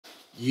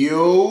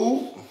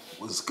Yo,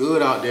 what's good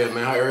out there,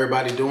 man? How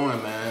everybody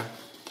doing, man?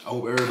 I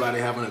hope everybody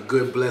having a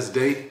good, blessed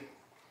day.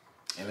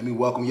 And let me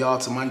welcome y'all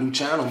to my new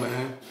channel,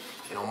 man.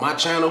 And on my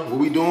channel, what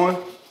we doing?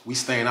 We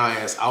staying our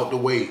ass out the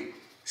way.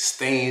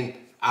 Staying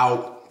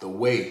out the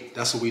way.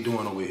 That's what we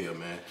doing over here,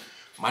 man.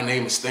 My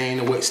name is Staying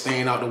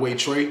Out the Way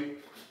Trey.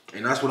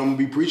 And that's what I'm gonna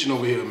be preaching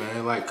over here,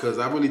 man. Like, cause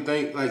I really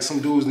think like some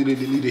dudes need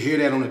to hear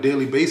that on a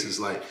daily basis.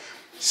 Like,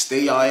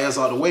 stay your ass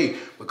out the way.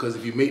 Because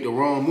if you make the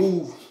wrong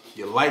move,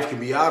 your life can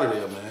be out of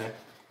there, man.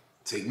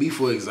 Take me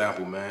for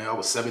example, man. I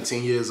was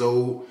 17 years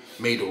old,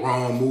 made the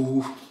wrong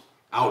move,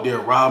 out there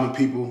robbing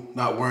people,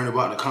 not worrying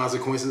about the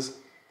consequences.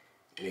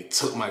 And it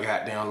took my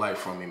goddamn life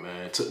from me,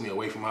 man. It took me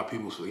away from my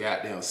people for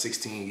goddamn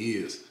 16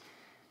 years.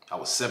 I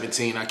was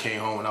 17, I came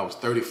home when I was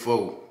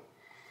 34.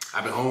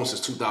 I've been home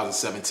since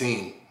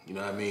 2017, you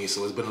know what I mean?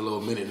 So it's been a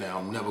little minute now.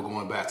 I'm never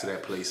going back to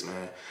that place,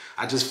 man.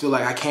 I just feel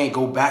like I can't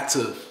go back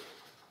to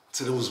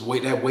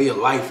that way of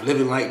life,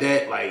 living like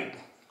that. Like,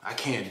 I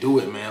can't do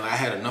it, man. Like, I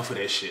had enough of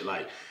that shit.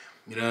 Like,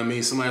 you know what I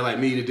mean? Somebody like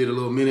me that did a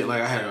little minute,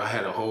 like I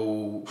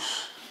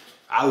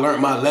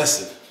learned my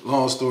lesson.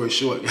 Long story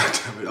short,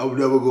 goddamn it, I'm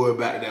never going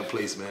back to that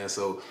place, man.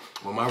 So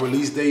when my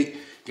release date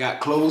got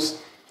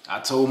close,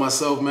 I told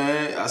myself,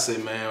 man, I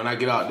said, man, when I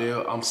get out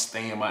there, I'm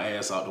staying my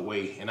ass out the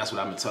way. And that's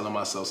what I've been telling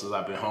myself since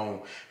I've been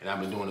home. And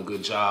I've been doing a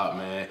good job,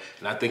 man.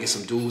 And I think it's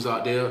some dudes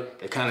out there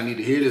that kind of need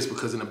to hear this,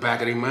 because in the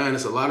back of their mind,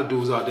 there's a lot of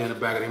dudes out there in the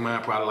back of their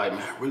mind probably like,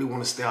 man, I really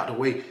want to stay out the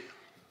way.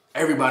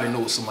 Everybody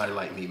knows somebody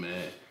like me,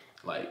 man.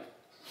 Like,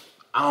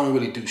 I don't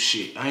really do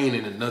shit. I ain't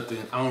into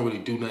nothing. I don't really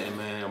do nothing,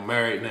 man. I'm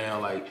married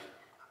now. Like,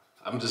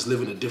 I'm just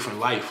living a different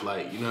life.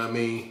 Like, you know what I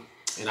mean?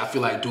 And I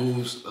feel like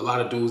dudes, a lot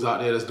of dudes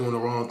out there that's doing the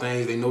wrong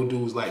things, they know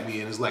dudes like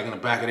me, and it's like in the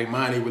back of their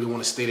mind, they really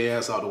want to stay their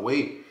ass out the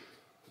way.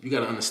 You got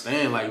to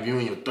understand, like, if you're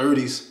in your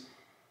 30s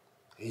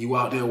and you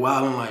out there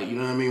wilding, like, you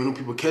know what I mean? When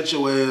people catch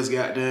your ass,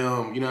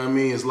 goddamn, you know what I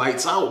mean? It's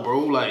lights out, bro.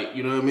 Like,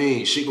 you know what I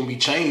mean? Shit gonna be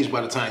changed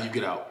by the time you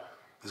get out.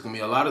 There's gonna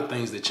be a lot of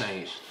things that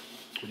change.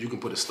 But you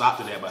can put a stop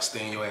to that by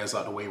staying your ass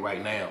out the way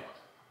right now.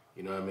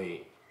 You know what I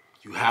mean?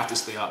 You have to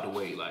stay out the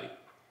way. Like,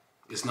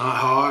 it's not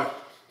hard,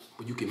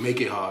 but you can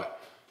make it hard,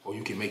 or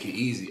you can make it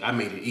easy. I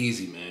made it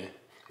easy, man.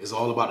 It's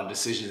all about the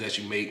decisions that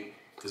you make.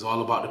 It's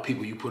all about the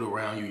people you put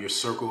around you, your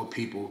circle of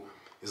people.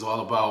 It's all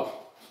about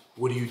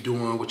what are you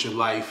doing with your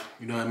life.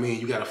 You know what I mean?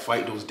 You gotta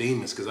fight those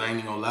demons, because I ain't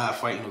even gonna lie,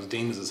 fighting those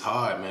demons is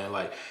hard, man.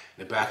 Like,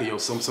 in the back of your,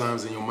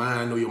 sometimes in your mind,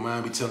 I know your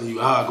mind be telling you,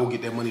 go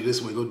get that money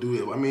this way, go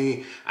do it. I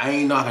mean, I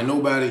ain't knocking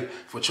nobody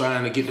for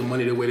trying to get the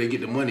money the way they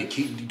get the money.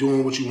 Keep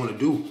doing what you wanna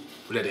do.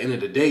 But at the end of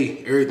the day,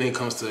 everything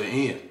comes to an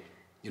end.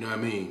 You know what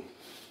I mean?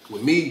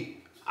 With me,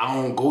 I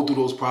don't go through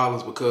those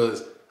problems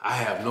because I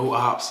have no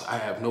ops, I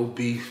have no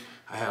beef,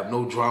 I have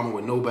no drama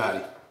with nobody.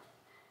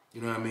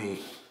 You know what I mean?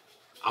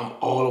 I'm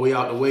all the way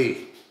out the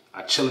way.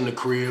 I chill in the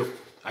crib,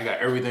 I got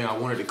everything I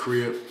want at the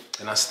crib,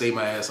 and I stay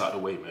my ass out the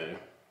way, man.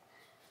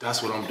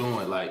 That's what I'm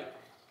doing. Like,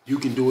 you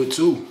can do it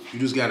too. You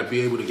just gotta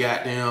be able to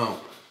goddamn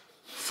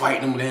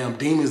fight them damn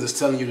demons that's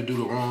telling you to do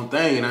the wrong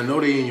thing. And I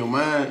know they in your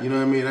mind, you know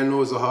what I mean? I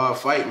know it's a hard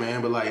fight,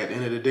 man, but like at the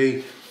end of the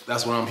day,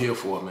 that's what I'm here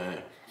for,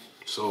 man.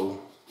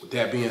 So with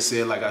that being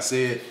said, like I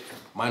said,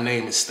 my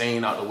name is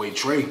Staying Out the Way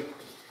Trey.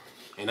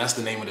 And that's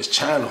the name of this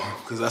channel,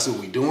 because that's what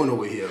we doing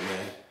over here,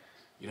 man.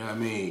 You know what I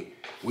mean?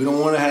 We don't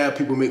want to have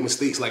people make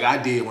mistakes like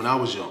I did when I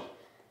was young.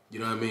 You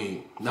know what I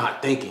mean?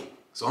 Not thinking.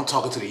 So I'm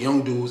talking to the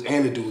young dudes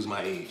and the dudes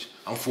my age.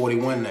 I'm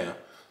 41 now.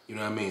 You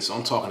know what I mean? So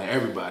I'm talking to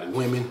everybody,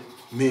 women,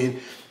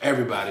 men,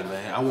 everybody,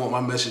 man. I want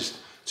my message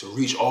to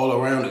reach all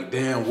around the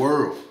damn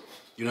world.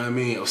 You know what I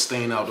mean? Of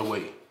staying out the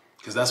way.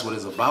 Because that's what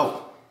it's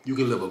about. You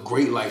can live a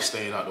great life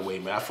staying out the way,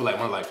 man. I feel like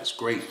my life is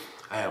great.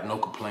 I have no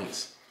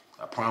complaints.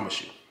 I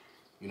promise you.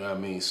 You know what I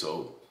mean?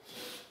 So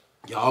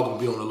y'all gonna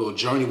be on a little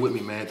journey with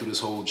me, man, through this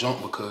whole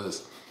jump,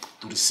 because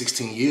through the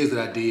 16 years that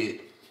I did,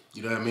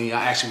 you know what I mean?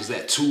 I actually was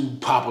at 2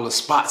 popular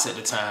spots at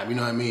the time. You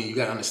know what I mean? You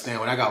gotta understand,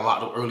 when I got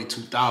locked up early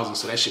 2000s,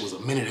 so that shit was a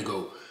minute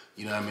ago.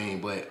 You know what I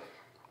mean? But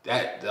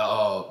that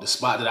the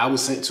spot that I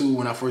was sent to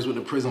when I first went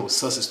to prison was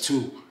Sussex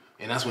 2,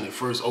 and that's when it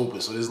first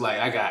opened. So it's like,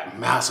 I got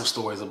massive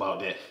stories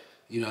about that.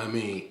 You know what I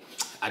mean?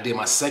 I did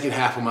my second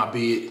half of my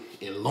bid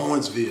in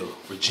Lawrenceville,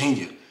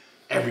 Virginia.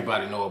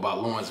 Everybody know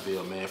about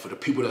Lawrenceville, man. For the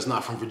people that's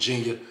not from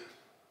Virginia,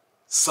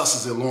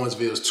 Sussex and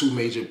Lawrenceville is 2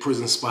 major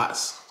prison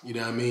spots, you know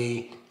what I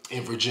mean,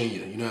 in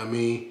Virginia, you know what I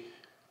mean?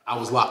 I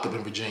was locked up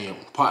in Virginia.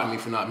 Pardon me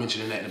for not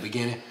mentioning that in the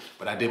beginning,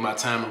 but I did my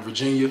time in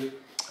Virginia.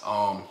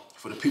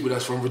 For the people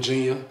that's from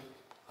Virginia,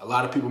 a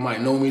lot of people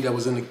might know me that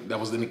was in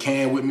the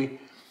can with me,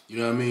 you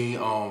know what I mean?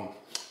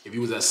 If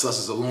you was at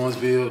Sussex or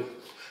Lawrenceville,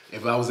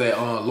 if I was at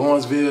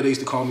Lawrenceville, they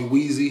used to call me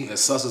Weezy. At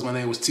Sussex, my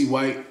name was T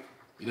White.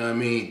 You know what I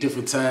mean?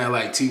 Different time,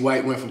 like T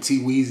White went from T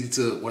Weezy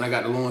to, when I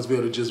got to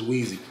Lawrenceville, to just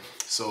Weezy.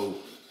 So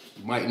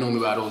you might know me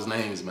by those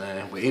names,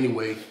 man. But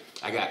anyway,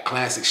 I got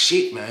classic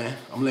shit, man.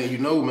 I'm letting you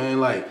know,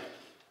 man, like,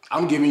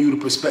 I'm giving you the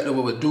perspective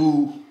of a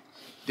dude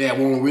that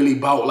won't really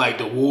bout like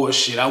the war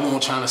shit. I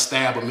won't trying to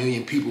stab 1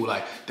 million people.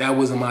 Like, that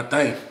wasn't my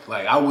thing.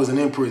 Like, I wasn't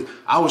in prison.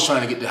 I was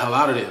trying to get the hell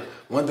out of there.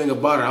 one thing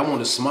about it, I wasn't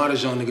the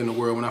smartest young nigga in the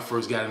world when I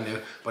first got in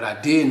there, but I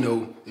did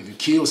know if you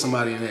kill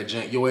somebody in that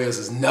jank, your ass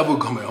is never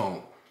coming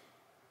home.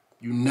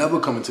 You never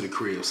coming to the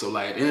crib. So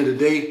like at the end of the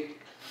day,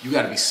 you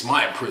gotta be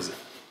smart in prison.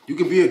 You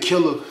can be a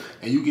killer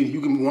and you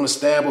can want to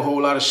stab a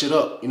whole lot of shit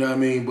up, you know what I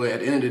mean? But at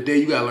the end of the day,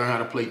 you gotta learn how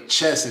to play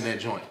chess in that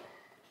joint.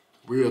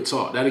 Real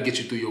talk. That'll get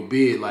you through your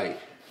bed. Like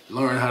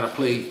learn how to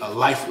play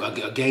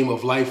a game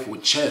of life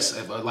with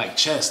chess, like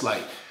chess.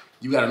 Like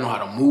you gotta know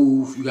how to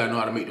move. You gotta know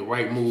how to make the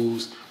right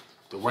moves,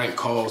 the right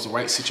calls, the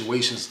right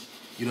situations.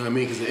 You know what I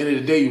mean? Because at the end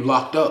of the day, you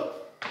locked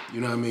up.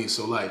 You know what I mean?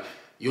 So like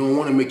you don't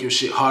want to make your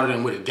shit harder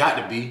than what it got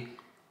to be.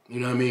 You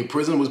know what I mean?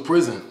 Prison was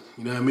prison.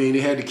 You know what I mean? They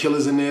had the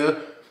killers in there.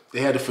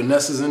 They had the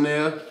finesses in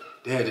there.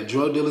 They had the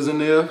drug dealers in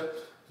there.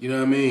 You know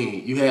what I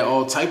mean? You had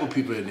all type of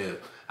people in there.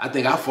 I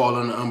think I fall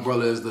under the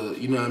umbrella as the,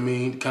 you know what I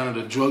mean, kind of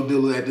the drug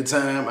dealer at the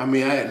time. I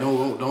mean, I had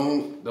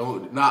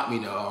don't knock me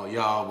now,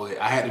 y'all, but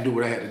I had to do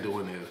what I had to do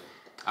in there.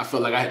 I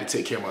felt like I had to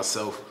take care of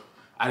myself.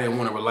 I didn't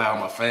want to rely on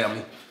my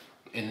family.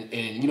 And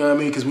you know what I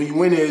mean? Because when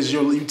you in there,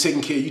 you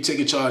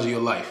taking charge of your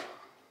life.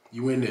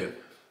 You in there.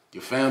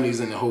 Your family's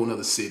in a whole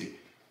nother city.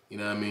 You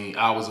know what I mean?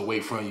 Hours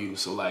away from you.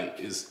 So like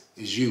it's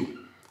you.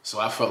 So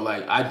I felt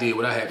like I did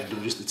what I had to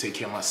do just to take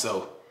care of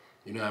myself.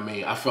 You know what I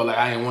mean? I felt like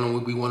I didn't want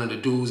to be one of the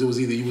dudes. It was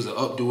either you was an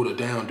up dude or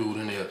down dude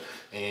in there.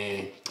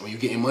 And when you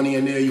getting money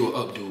in there, you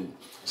an up dude.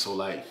 So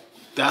like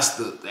that's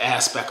the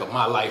aspect of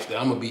my life that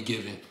I'm gonna be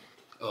given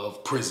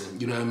of prison.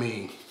 You know what I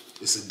mean?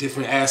 It's a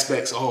different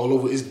aspects all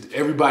over.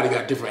 Everybody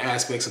got different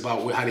aspects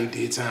about how they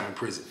did time in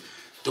prison.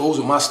 Those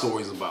are my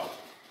stories about.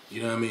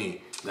 You know what I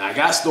mean? Now I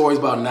got stories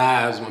about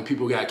knives when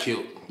people got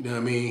killed. You know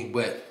what I mean?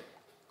 But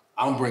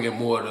I'm bringing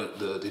more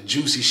the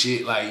juicy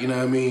shit, like, you know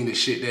what I mean? The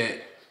shit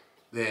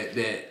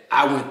that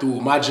I went through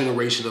with my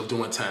generation of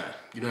doing time.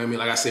 You know what I mean?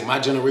 Like I said, my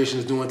generation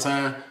is doing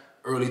time,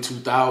 early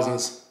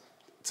 2000s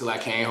till I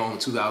came home in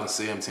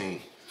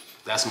 2017.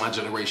 That's my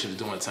generation is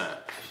doing time.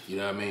 You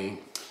know what I mean?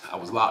 I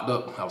was locked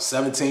up. I was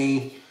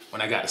 17.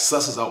 When I got to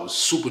Sussex, I was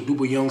super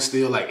duper young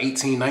still, like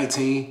 18,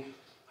 19.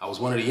 I was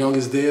one of the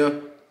youngest there.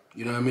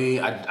 You know what I mean?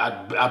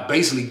 I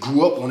basically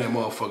grew up on that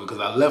motherfucker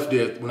because I left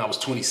there when I was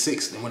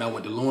 26 and when I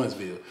went to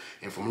Lawrenceville.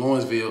 And from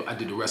Lawrenceville, I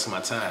did the rest of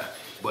my time.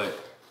 But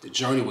the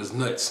journey was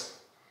nuts.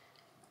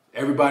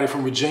 Everybody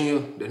from Virginia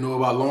that know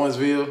about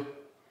Lawrenceville,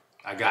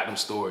 I got them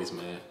stories,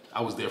 man.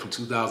 I was there from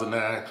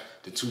 2009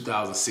 to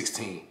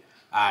 2016.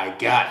 I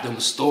got them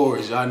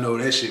stories. Y'all know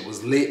that shit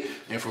was lit.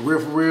 And for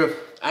real,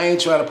 I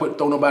ain't trying to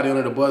throw nobody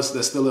under the bus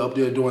that's still up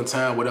there doing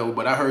time, whatever.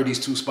 But I heard these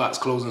two spots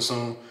closing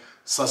soon,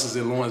 Sussex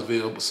and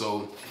Lawrenceville.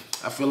 So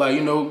I feel like,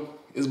 you know,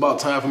 it's about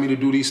time for me to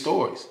do these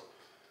stories.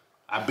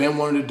 I've been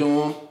wanting to do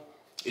them.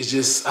 It's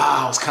just,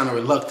 I was kind of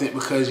reluctant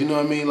because, you know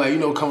what I mean? Like, you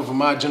know, coming from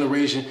my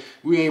generation,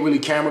 we ain't really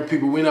camera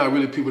people. We're not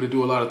really people that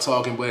do a lot of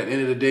talking. But at the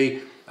end of the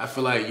day, I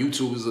feel like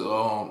YouTube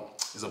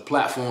is a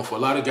platform for a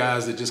lot of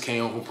guys that just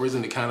came home from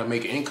prison to kind of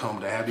make an income,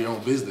 to have their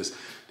own business,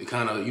 to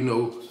kind of, you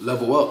know,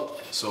 level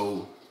up.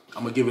 So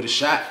I'm going to give it a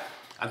shot.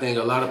 I think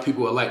a lot of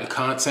people will like the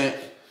content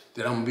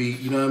that I'm going to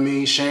be, you know what I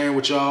mean, sharing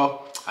with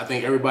y'all. I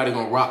think everybody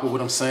going to rock with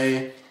what I'm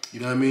saying, you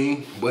know what I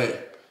mean?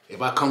 But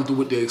if I come through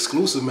with the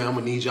exclusive, man, I'm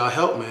going to need y'all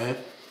help, man.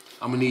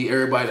 I'm going to need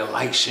everybody to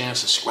like, share, and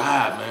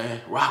subscribe, man.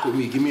 Rock with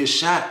me. Give me a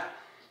shot.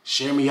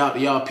 Share me out to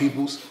y'all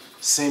peoples.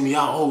 Send me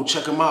out. Oh,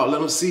 check them out.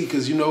 Let them see.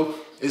 Because, you know,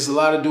 it's a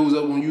lot of dudes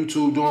up on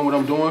YouTube doing what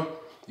I'm doing.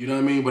 You know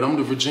what I mean? But I'm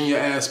the Virginia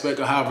aspect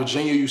of how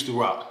Virginia used to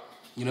rock.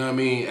 You know what I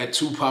mean? At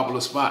two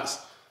popular spots.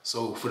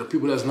 So for the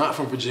people that's not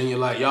from Virginia,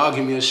 like, y'all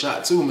give me a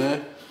shot too,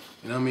 man.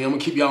 You know what I mean? I'm going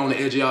to keep y'all on the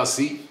edge of y'all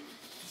seat.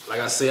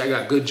 Like I say, I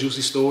got good,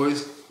 juicy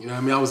stories. You know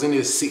what I mean? I was in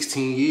there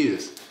 16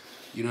 years.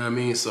 You know what I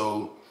mean?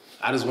 So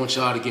I just want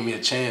y'all to give me a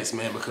chance,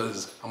 man,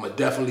 because I'm going to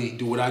definitely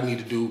do what I need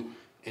to do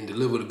and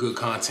deliver the good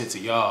content to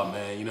y'all,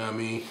 man. You know what I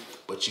mean?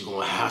 But you're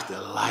going to have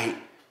to like,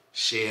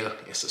 share,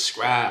 and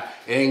subscribe.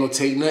 It ain't going to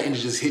take nothing to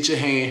just hit your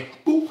hand.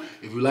 Boop.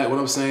 If you like what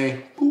I'm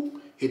saying, boop,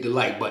 hit the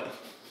like button.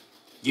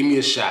 Give me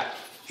a shot.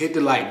 Hit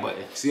the like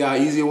button. See how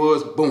easy it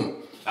was?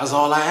 Boom. That's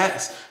all I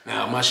ask.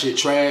 Now, if my shit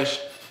trash,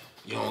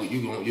 you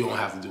don't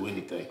have to do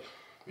anything.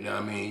 You know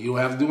what I mean? You don't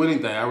have to do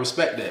anything. I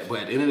respect that. But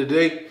at the end of the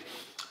day,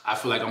 I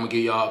feel like I'm gonna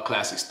give y'all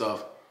classic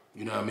stuff.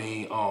 You know what I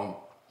mean?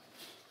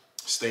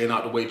 Staying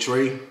out the way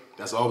trade.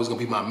 That's always gonna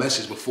be my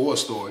message before a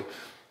story,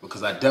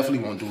 because I definitely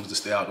want dudes to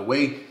stay out the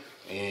way,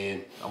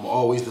 and I'm gonna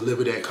always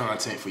deliver that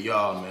content for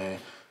y'all, man.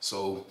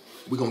 So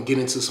we're gonna get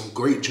into some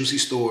great juicy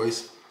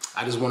stories.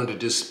 I just wanted to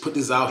just put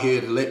this out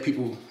here to let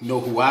people know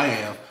who I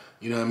am.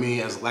 You know what I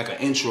mean? As like an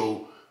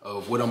intro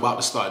of what I'm about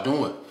to start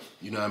doing.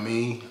 You know what I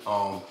mean?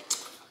 I'm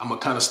gonna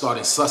kind of start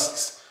in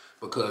Sussex,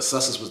 because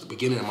Sussex was the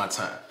beginning of my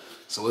time.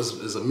 So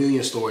there's a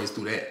million stories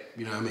through that,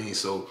 you know what I mean?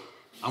 So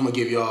I'm gonna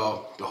give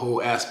y'all the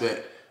whole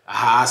aspect of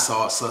how I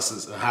saw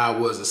Sussex and how it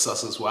was at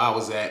Sussex, where I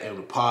was at, and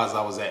the pods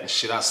I was at, and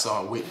shit I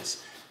saw and witnessed.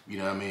 You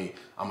know what I mean?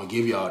 I'm gonna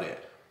give y'all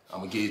that. I'm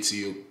gonna give it to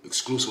you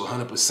exclusive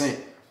 100%.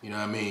 You know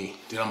what I mean?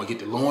 Then I'm gonna get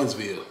to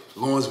Lawrenceville.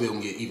 Lawrenceville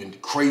gonna get even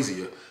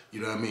crazier. You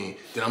know what I mean?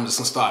 Then I'm just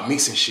gonna start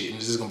mixing shit and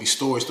it's just gonna be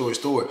story.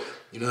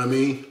 You know what I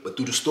mean? But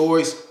through the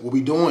stories, what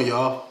we doing,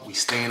 y'all? We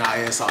staying our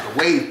ass out the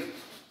way.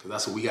 Cause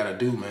that's what we gotta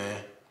do,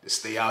 man. To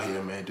stay out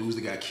here, man. Dudes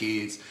that got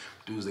kids,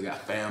 dudes that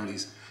got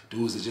families,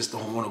 dudes that just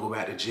don't wanna go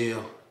back to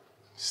jail.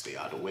 Stay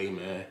out the way,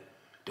 man.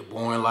 The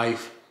boring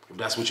life, if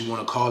that's what you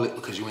wanna call it,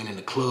 because you ain't in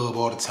the club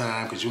all the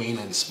time, because you ain't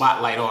in the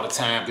spotlight all the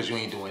time, because you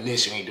ain't doing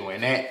this, you ain't doing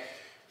that.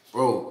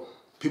 Bro,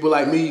 people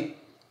like me,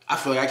 I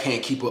feel like I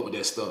can't keep up with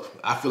that stuff.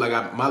 I feel like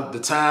the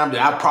time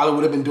that I probably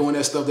would have been doing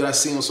that stuff that I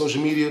see on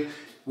social media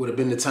would have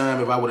been the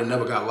time if I would have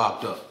never got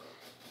locked up.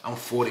 I'm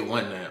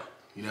 41 now,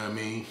 you know what I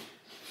mean?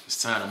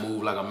 It's time to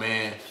move like a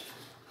man,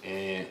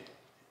 and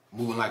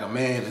moving like a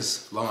man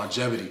is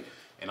longevity.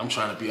 And I'm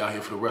trying to be out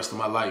here for the rest of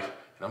my life,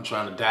 and I'm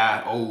trying to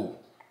die old.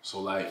 So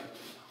like,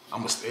 I'm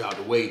gonna stay out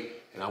the way,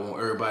 and I want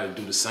everybody to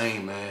do the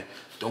same, man.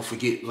 Don't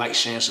forget, like,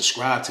 share, and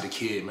subscribe to the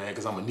kid, man,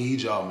 because I'm gonna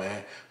need y'all,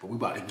 man. But we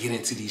about to get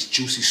into these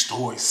juicy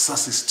stories.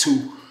 Sussex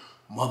 2,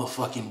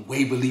 motherfucking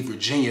Waverly,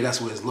 Virginia.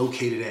 That's where it's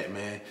located at,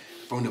 man.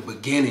 From the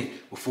beginning,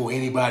 before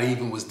anybody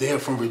even was there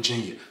from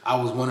Virginia. I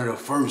was one of the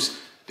first.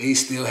 They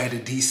still had the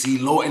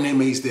DC Lorton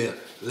inmates there.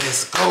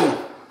 Let's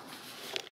go.